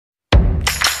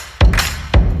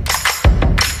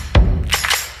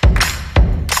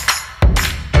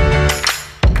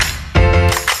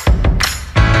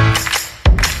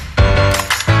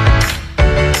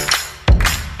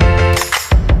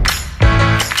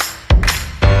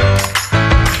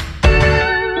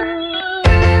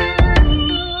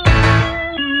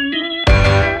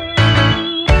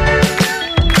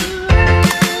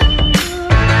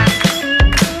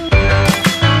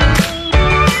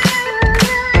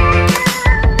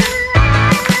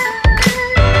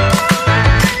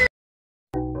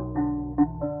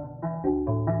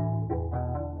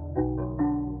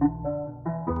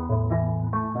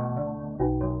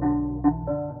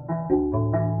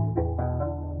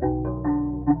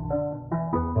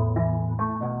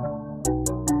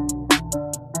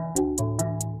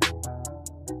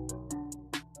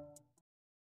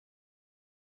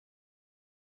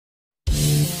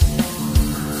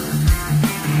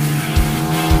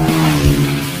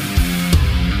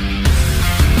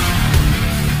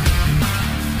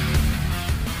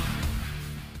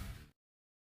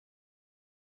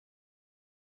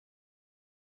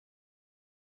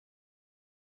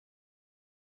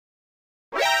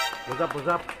What's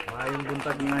up? Maayong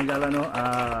buntag nga higala no.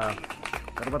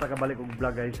 Pero pa ta kabalik og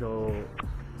vlog guys. So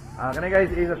kani guys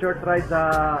is a short ride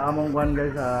sa among one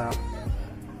guys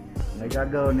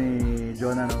nagagaw ni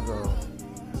Jonah no. So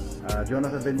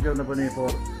Jonah's adventure na po ni for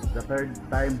the third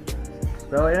time.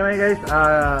 So anyway guys,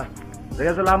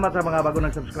 daghang salamat sa mga bago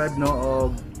nag-subscribe no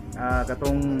og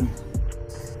katong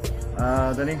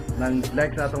dani nang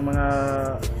like sa atong mga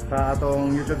sa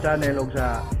atong YouTube channel og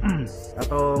sa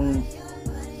atong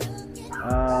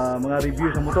mga review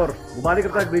sa motor. Bumalik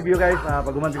ka tag review guys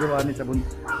paguman siguro ani sa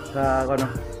ano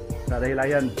sa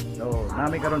Dahilayan. So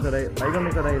nami karon sa paingon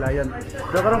ni sa Dahilayan.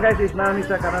 So karon guys is nami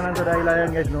sa kananan sa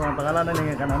Dahilayan guys no. Ang pangalan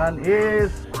ng kananan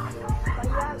is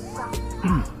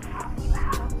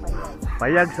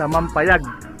Payag sa Mampayag.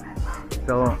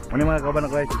 So ano mga kauban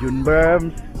ko guys, June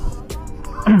Berms,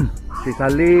 si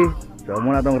Sally. So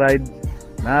muna tong ride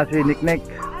na si Nick.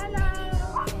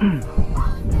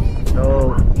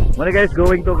 So muna guys,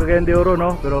 going to Cagayan de Oro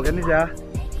no. Pero kani siya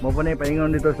mo pa ni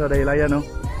paingon dito sa Dahilayan no.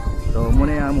 So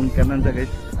muna yung among kanan siya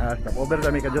guys. Stop over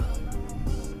kami kadjot.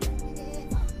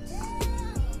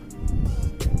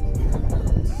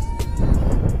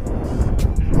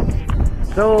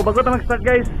 So bago ta mag-start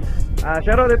guys,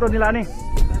 share dito nila ni.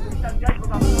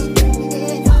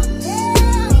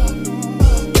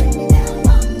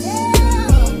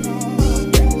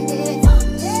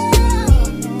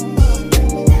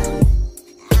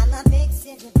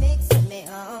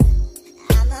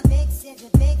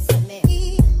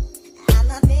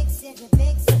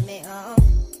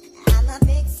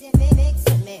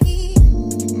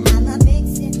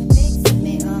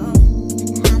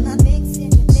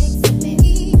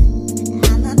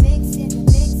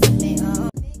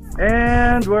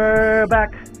 And we're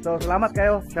back. So salamat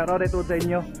kayo. Shoutout dito sa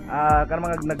inyo. Karang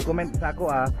mga nag-comment sa ako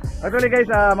Actually guys,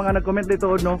 mga nag-comment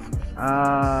dito no.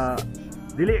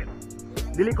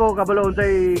 Dili ko kabalo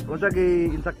unsay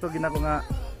insakto ginako nga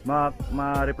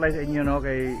ma-reply sa inyo no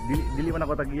kay dili man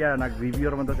ako tagiya,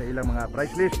 nag-review man to sa ilang mga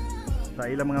price list sa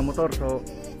ilang mga motor. So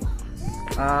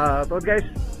tuod guys,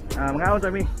 mga on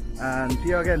sa mi and see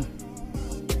you again.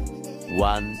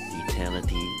 One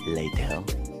eternity later.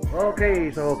 Okay,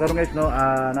 so karon guys no,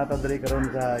 nato diri karon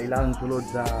sa ilang sulod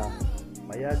sa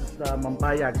Payag sa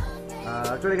Mampayag.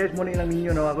 Actually guys, muna ilang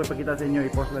ninyo no, ako ipakita sa inyo,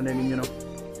 i-post lang din ninyo no.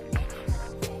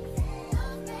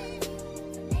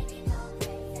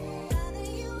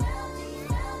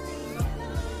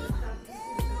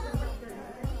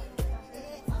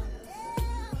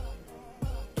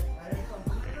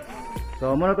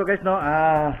 So muna to guys no,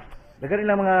 dagan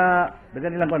ilang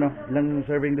ko no, ilang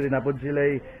serving diri napod sila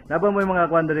naba mo yung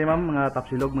mga kuan diri ma'am, mga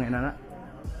tapsilog mga inana.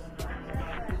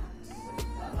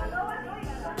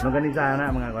 Longganisa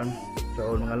na mga kuan.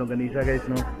 So mga longganisa guys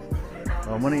no.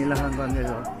 So mo na ilang kuan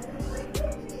guys oh.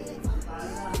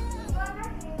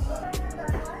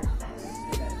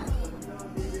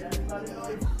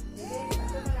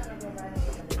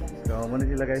 So mo na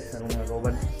sila guys, ang mga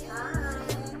kauban.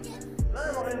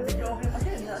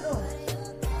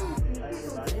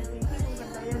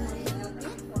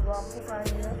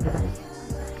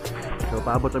 So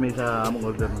paabot kami sa among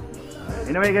order no.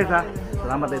 Anyway guys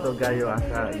salamat dito gayo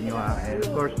sa inyo and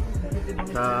of course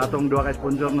sa atong duha ka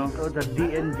sponsor no. So sa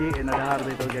DNG and DAGAHAN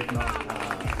dito guys no.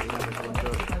 Ilang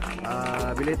sponsor.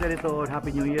 Belated ito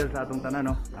Happy New Year sa atong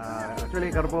tanan no.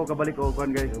 Actually karpo kabalik ko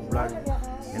kuan guys og vlog.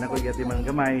 Ina ko gati man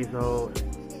gamay. So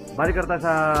balik karta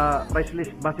sa price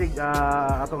list basig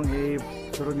atong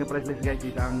isurod nga price list guys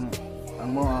is ang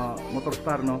motor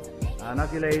star no. Na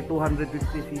sila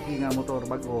 250cc nga motor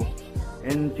bago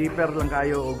and cheaper lang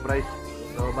kayo og price.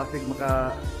 So basig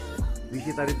maka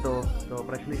bisita dito. So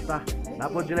price lista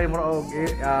napod sila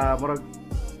murag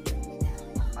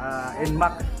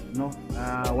NMAX no,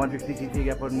 150cc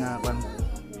gyapon nga pan.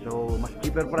 So mas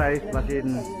cheaper price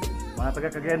basin mga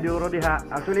taga Cagayan de Oro diha.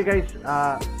 Actually guys,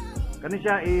 kani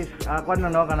siya is kwan na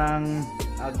no, kanang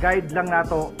guide lang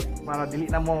nato para dili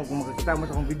na mo kung makakita mo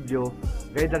sa akong video,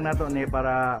 guide lang nato ni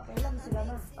para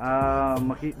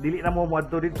dili na mo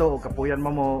muadto dito o kapuyan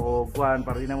mo o kuan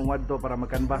para di na mo muadto para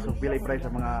magkanbas og pilay price sa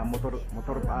mga motor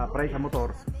price sa motor.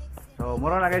 So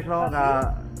mura na guys no,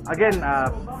 again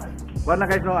kuan na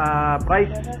guys no,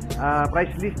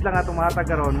 price list lang atong mahatag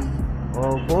karon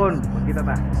o phone makita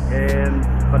ta. And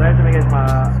padayon sa mga guys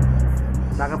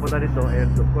saka po ta dito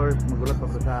and of course magulat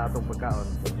pa sa atong pagkaon.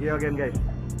 So see you again guys.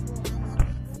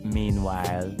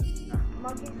 Meanwhile,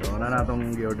 so na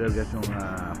natong gi-order guys yung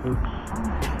food.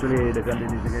 Actually dagan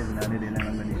din guys, nani din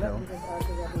ang ganito.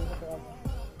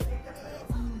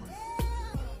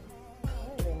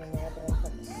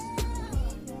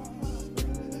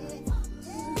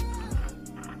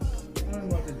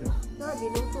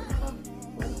 Diluto.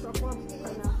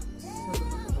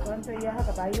 man sa iya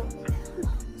katayo.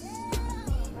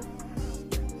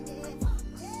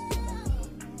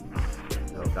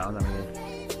 So, kaon namin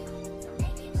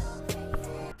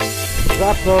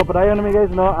guys. So, padayon namin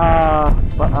guys, no?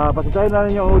 Pasitayin na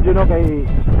ninyo ang audio, no? Kay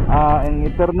ang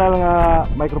internal nga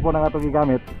microphone ang atong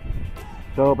gigamit.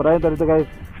 So, padayon tayo dito guys.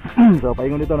 So,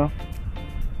 paingon dito, no?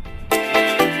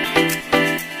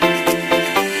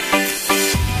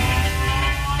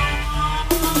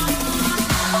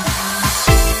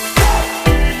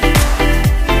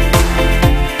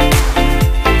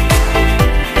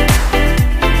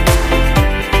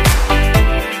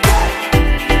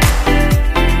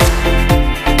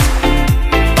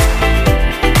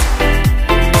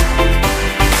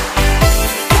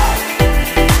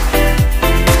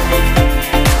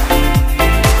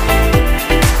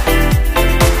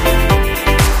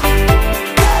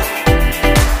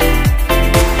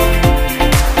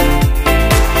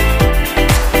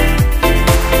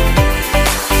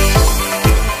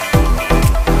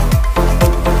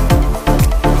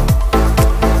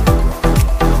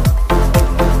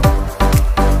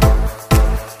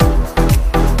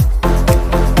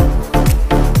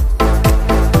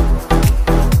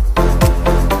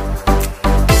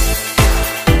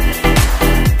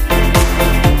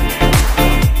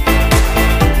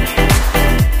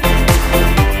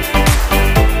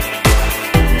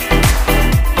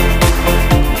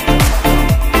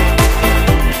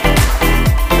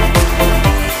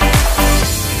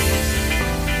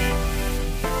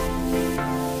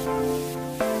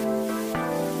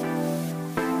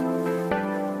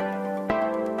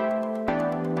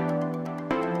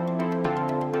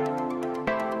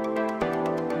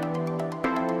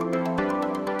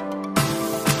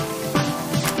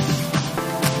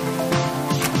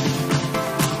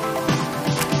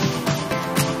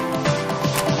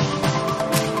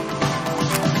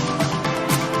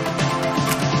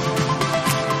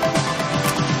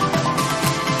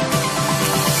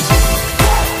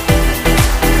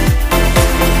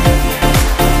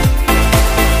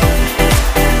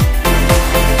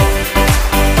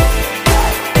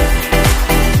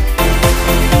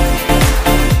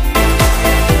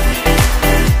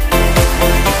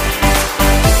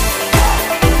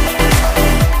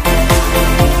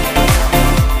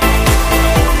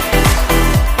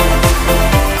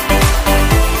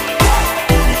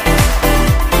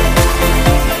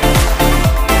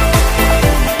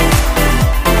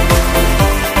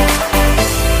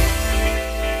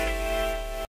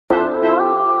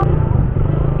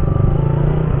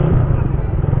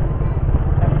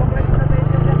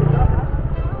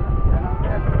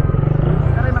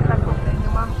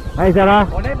 Ay, Sarah.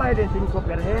 Onay bayad din 5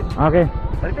 per head. Okay.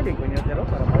 Balik din ko niyo pero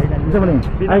para mawala Bisa mo ni?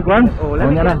 Ay, kuan? Oh, Oh,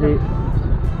 nya na si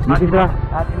Miki Sarah.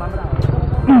 Ati Mamra.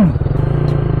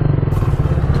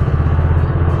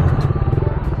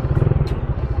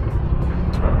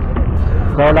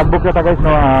 So, logbook na ta guys,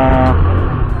 no?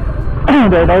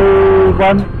 Dahil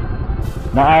kuan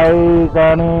na ay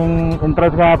kaning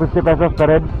entrance nga 50 pesos per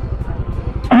head.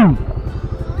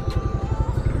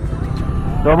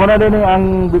 So muna din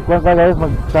ang kuan ka guys,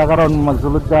 magkakaroon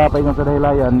magsulod ka paingon sa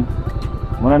Dahilayan.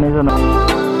 Muna ni so no.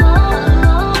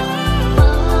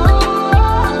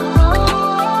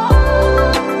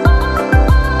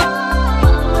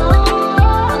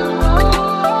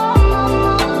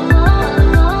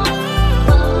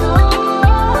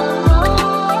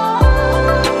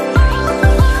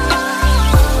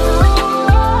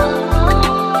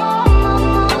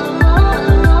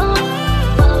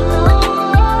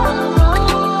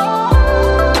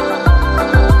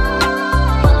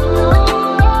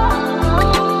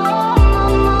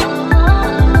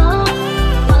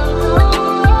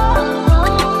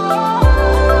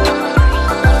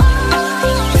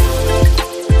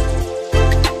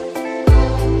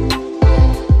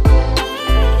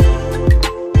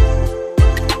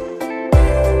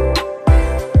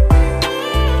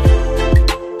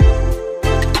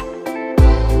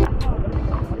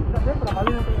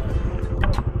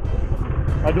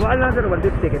 Aduan lang sir,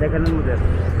 150 kaya kanan mo sir.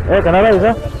 Kanala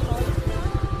isa?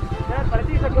 Sir,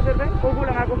 paliti sa ko sir, pugo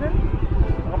lang ako sir.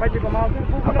 Makapay ko mao sir,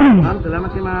 pugo lang. Ma'am,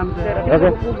 salamat si ma'am sir.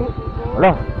 Okay.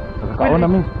 Wala. Kakao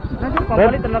namin. Nasir,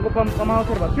 pamalitan ako pamahaw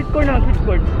sir ba? Sweet corn lang, sweet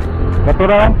corn.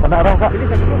 Katura lang, panarang ka.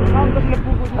 Bilis ako, ma'am, tapos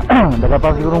nagpugo sir. Daga pa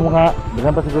siguro mga,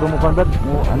 dagan pa siguro mo pandat.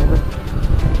 Mo ano ba?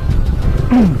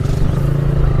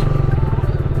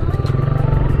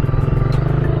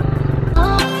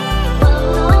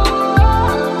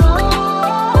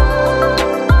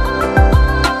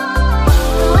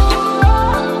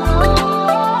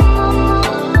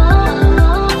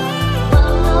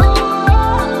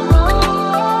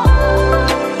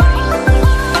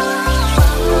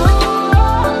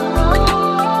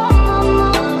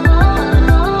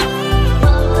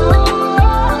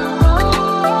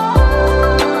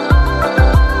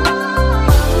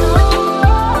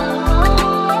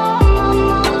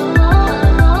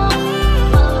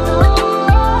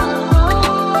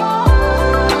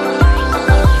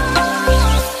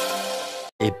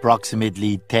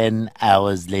 Approximately 10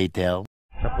 hours later.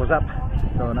 Sa pusap.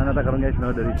 So nanata karon guys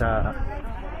no diri sa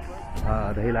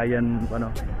Dahilayan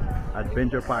ano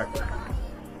Adventure Park.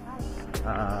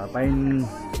 Pine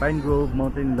Grove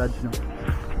Mountain Lodge no.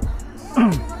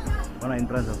 Wala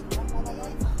entrance oh.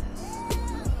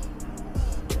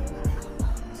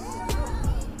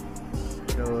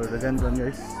 So dagan kuan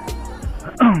guys.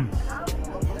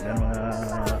 Dagan mga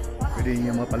pwede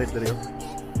niyo mapalit diri oh.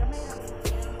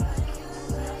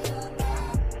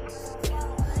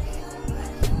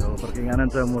 So parkinganan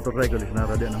sa motorcycle is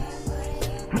nara din no.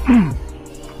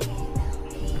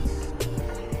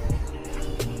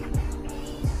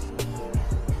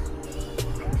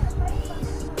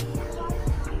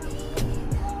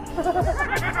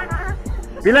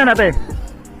 Pila na te?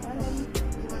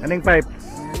 Aning pipe?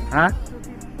 Ha?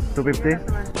 250?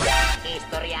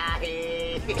 Istoryahe.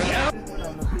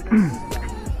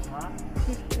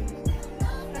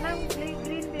 Kanang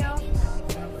green bell.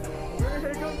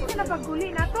 Kana pagguli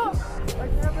na to.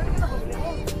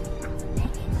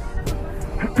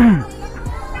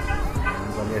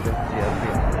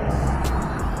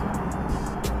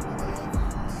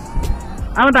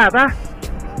 Aman ta?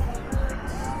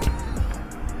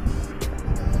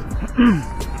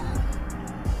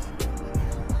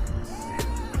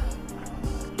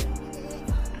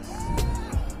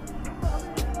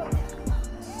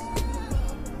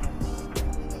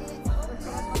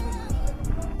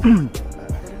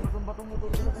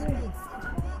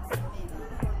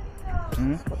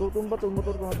 Patutong ba itong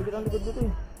motor ko? Mabilis ang likod dito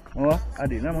eh. Oh,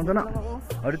 adi na mo na.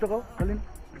 Oh, dito ko, kalin.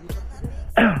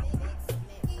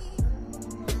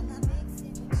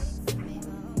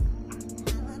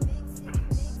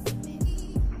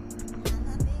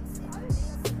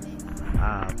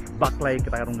 Backlight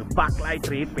kita karong backlight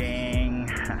tripping.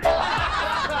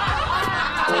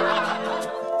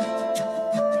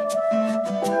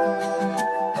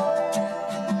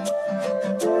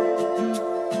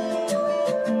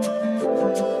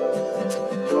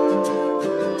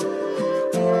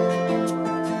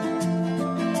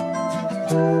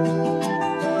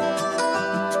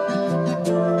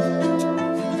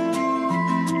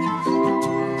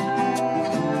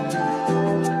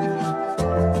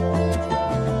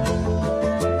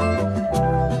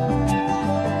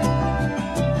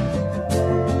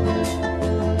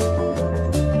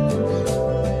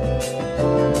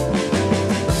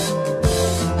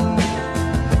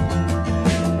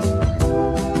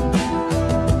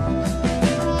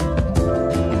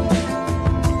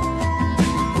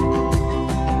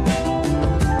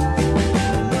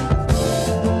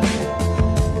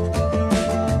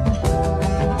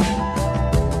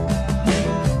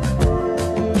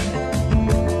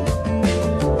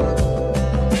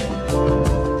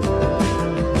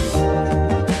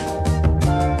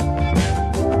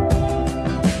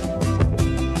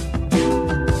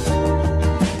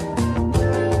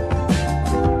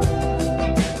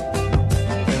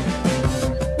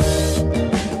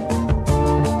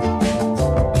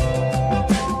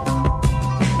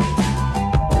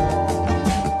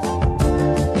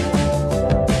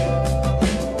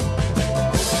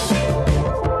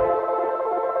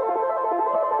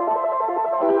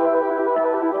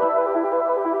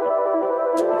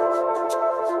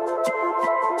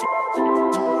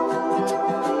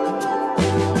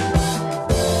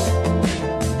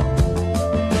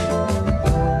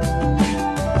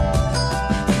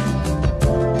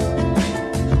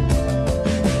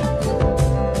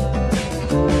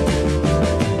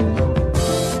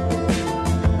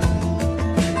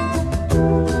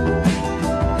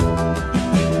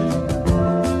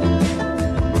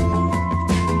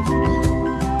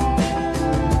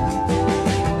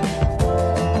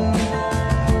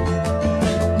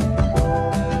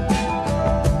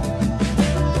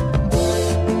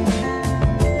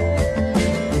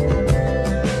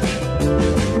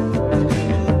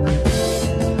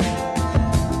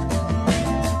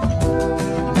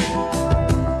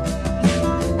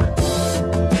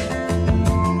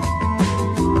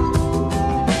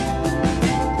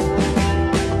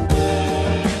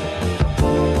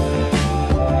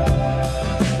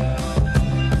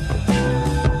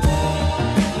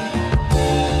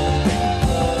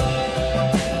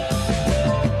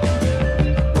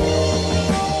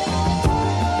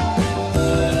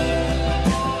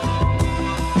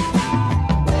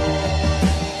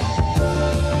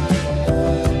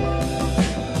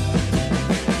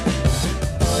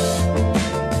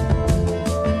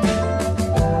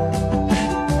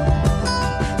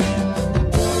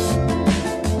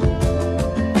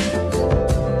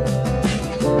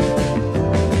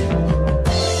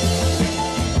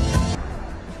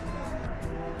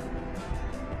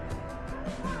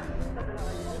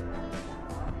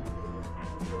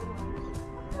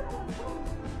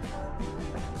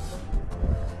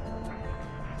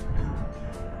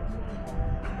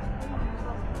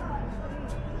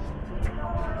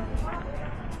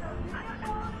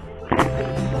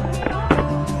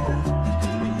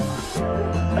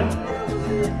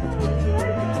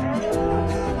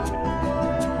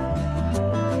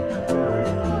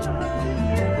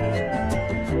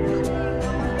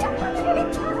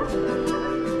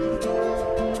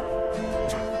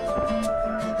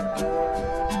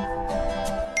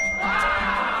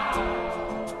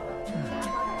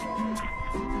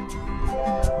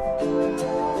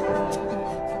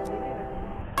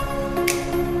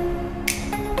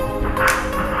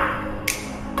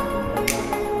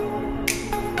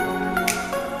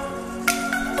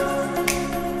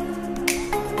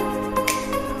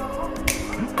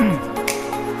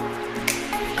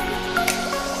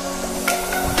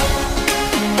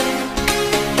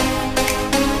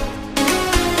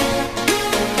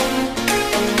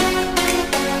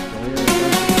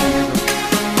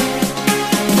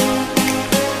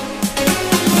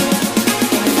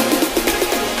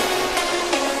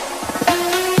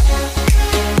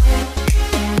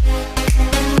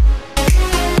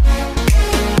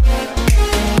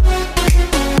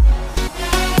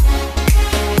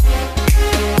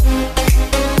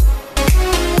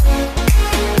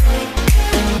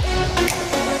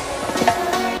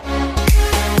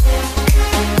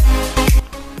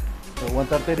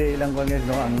 Dati di ilang ko guys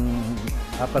no, ang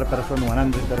per person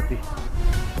 130.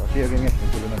 So see you again guys,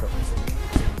 tuloy na to.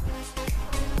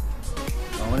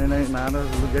 Ako na ano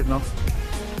guys no.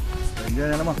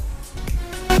 Enjoy na naman.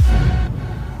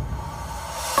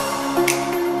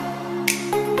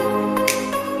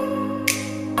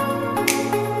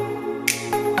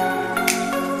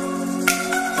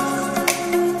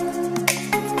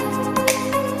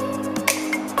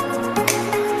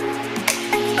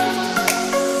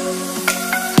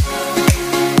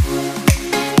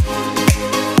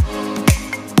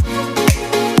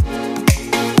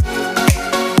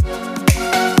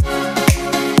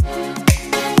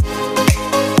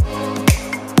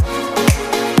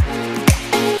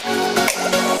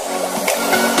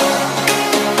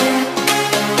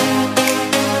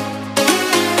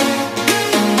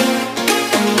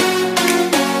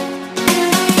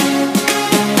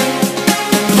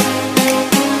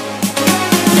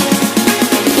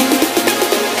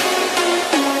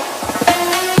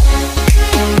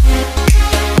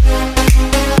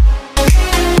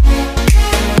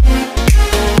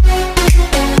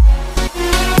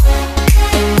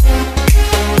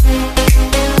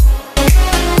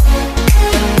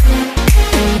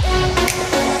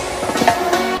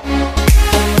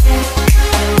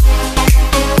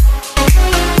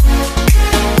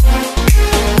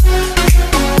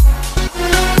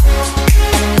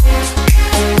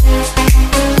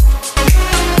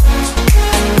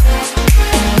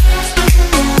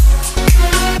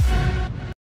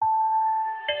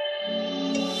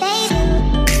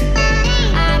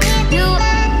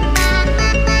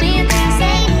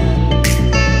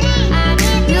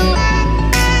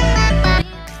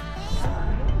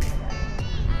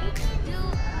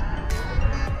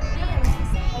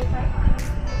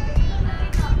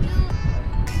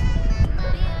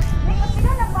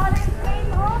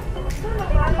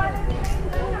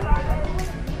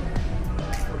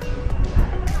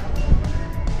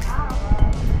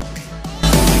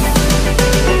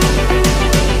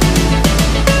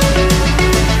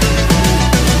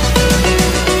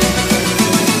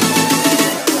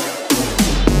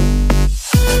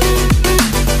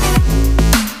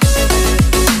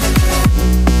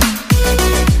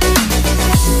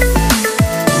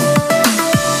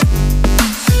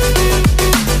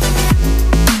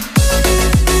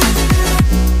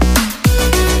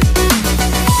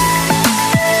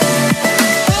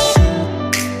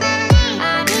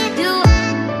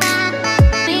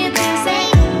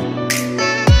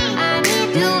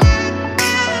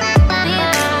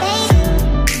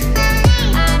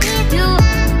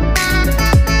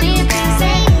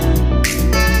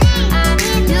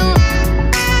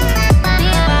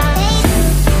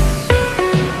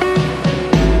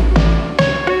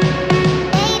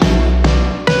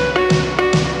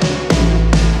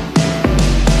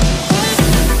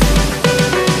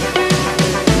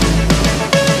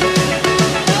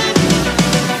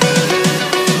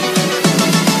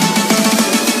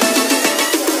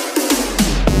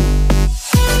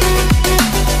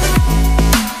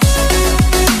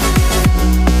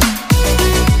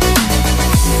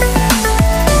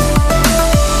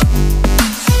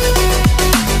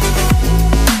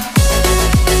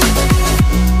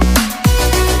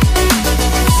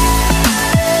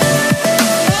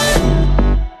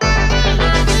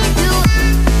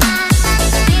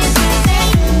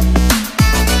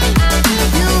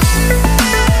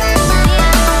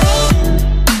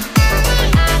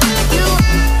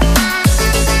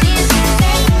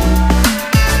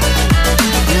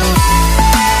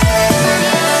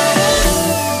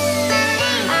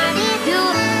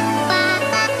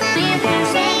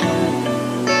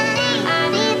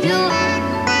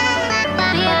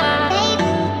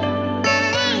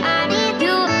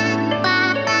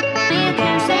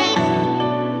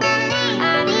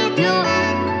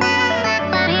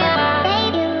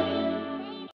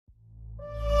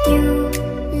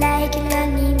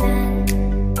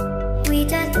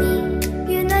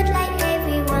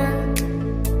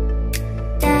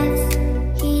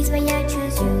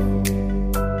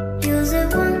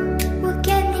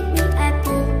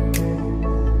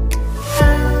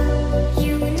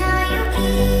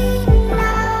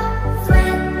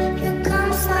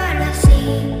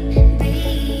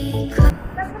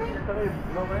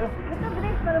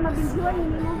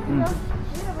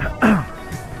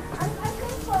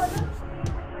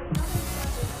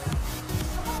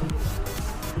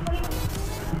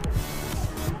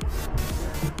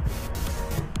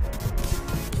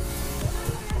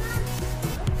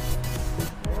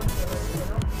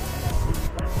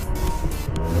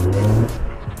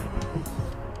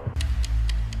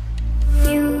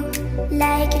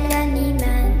 Like a lonely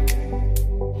man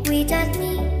without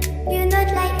me.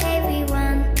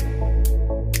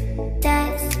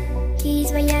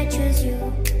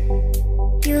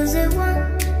 Who's the one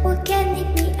who can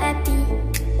make me happy?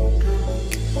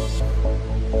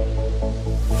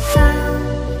 How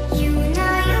you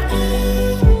know you're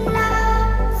in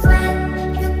love when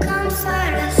you come for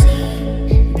the sea?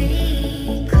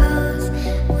 Because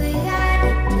we are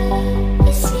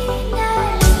the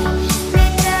scenery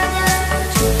better than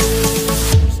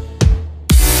trees.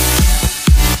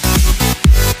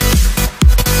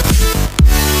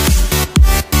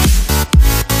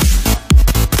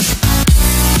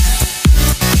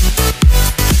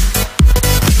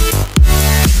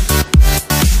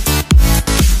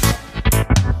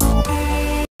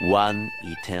 One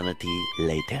eternity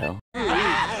later.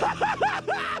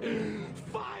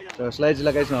 So slide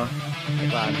sila guys no.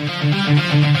 Ayan.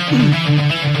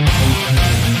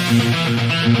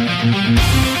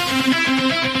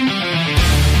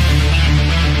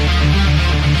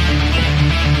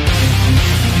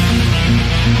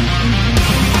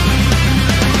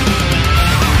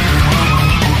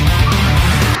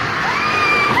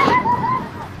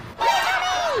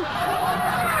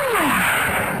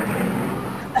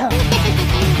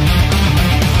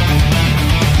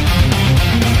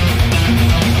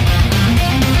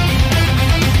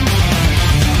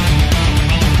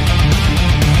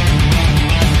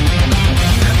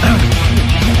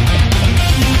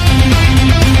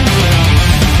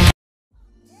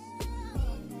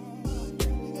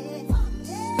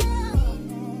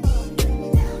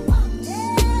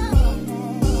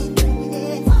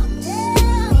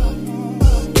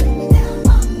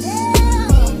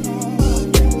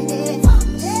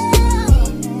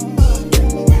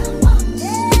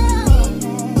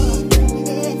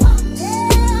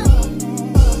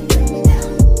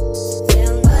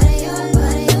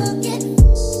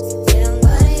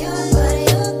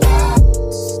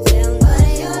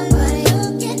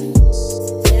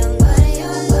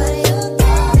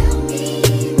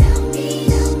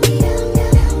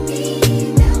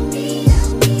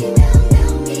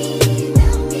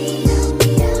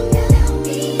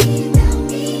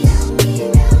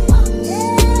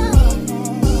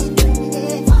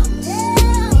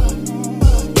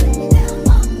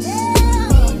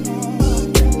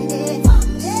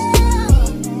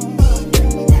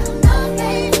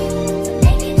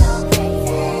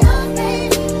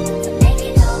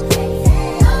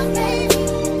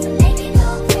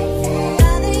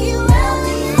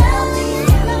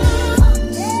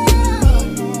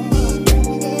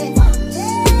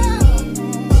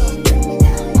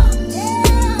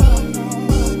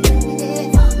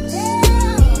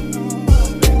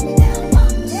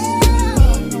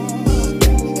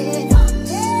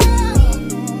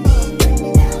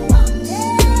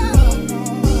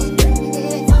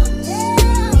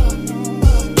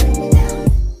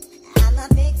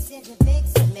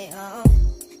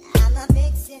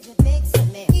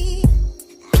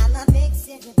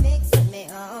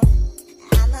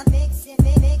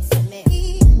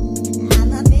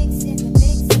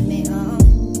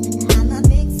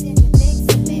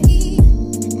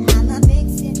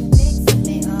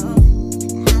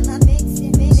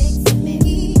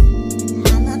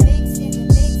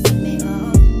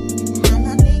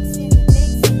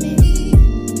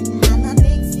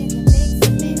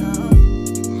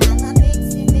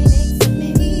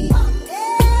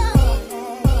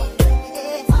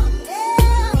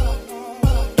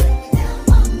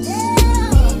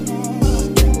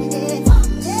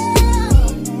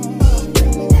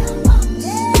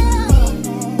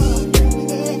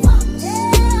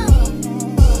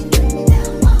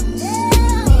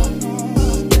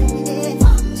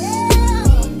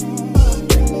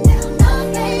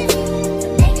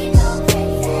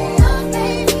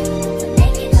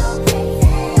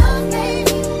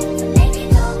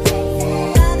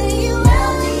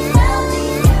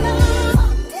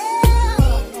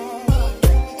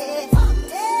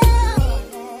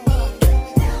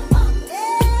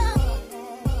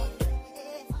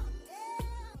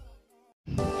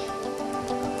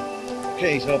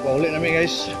 Okay, so paulit namin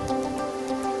guys.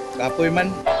 Kapoy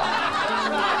man.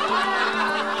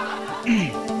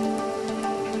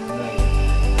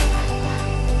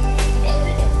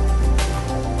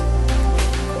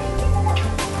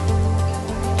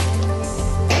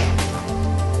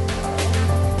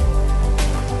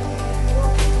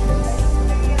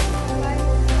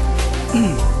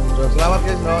 So salamat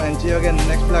guys no, and see you again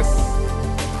next vlog.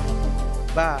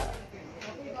 Bye.